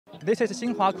This is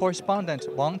Xinhua correspondent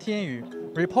Wang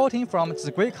Tianyu reporting from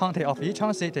Zigui County of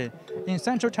Yichang City in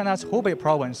central China's Hubei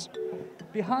province.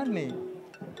 Behind me,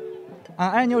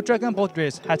 an annual dragon boat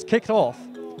race has kicked off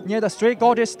near the Three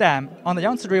Gorges Dam on the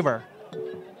Yangtze River.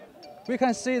 We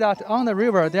can see that on the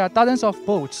river there are dozens of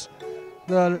boats.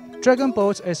 The dragon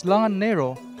boat is long and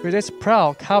narrow, with its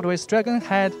prow carved with dragon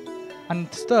head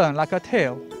and stern like a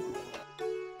tail.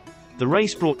 The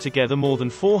race brought together more than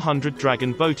 400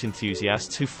 dragon boat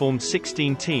enthusiasts who formed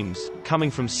 16 teams, coming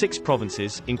from 6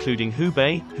 provinces, including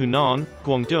Hubei, Hunan,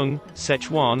 Guangdong,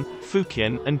 Sichuan,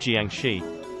 Fujian, and Jiangxi.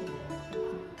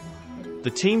 The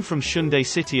team from Shunde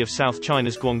City of South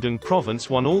China's Guangdong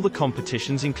province won all the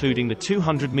competitions including the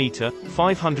 200-meter,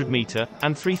 500-meter,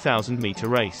 and 3,000-meter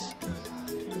race.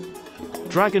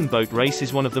 Dragon Boat Race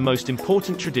is one of the most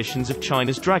important traditions of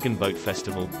China's Dragon Boat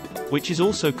Festival, which is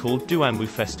also called Duanwu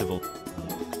Festival.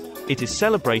 It is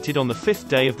celebrated on the 5th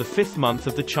day of the 5th month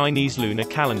of the Chinese lunar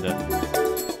calendar.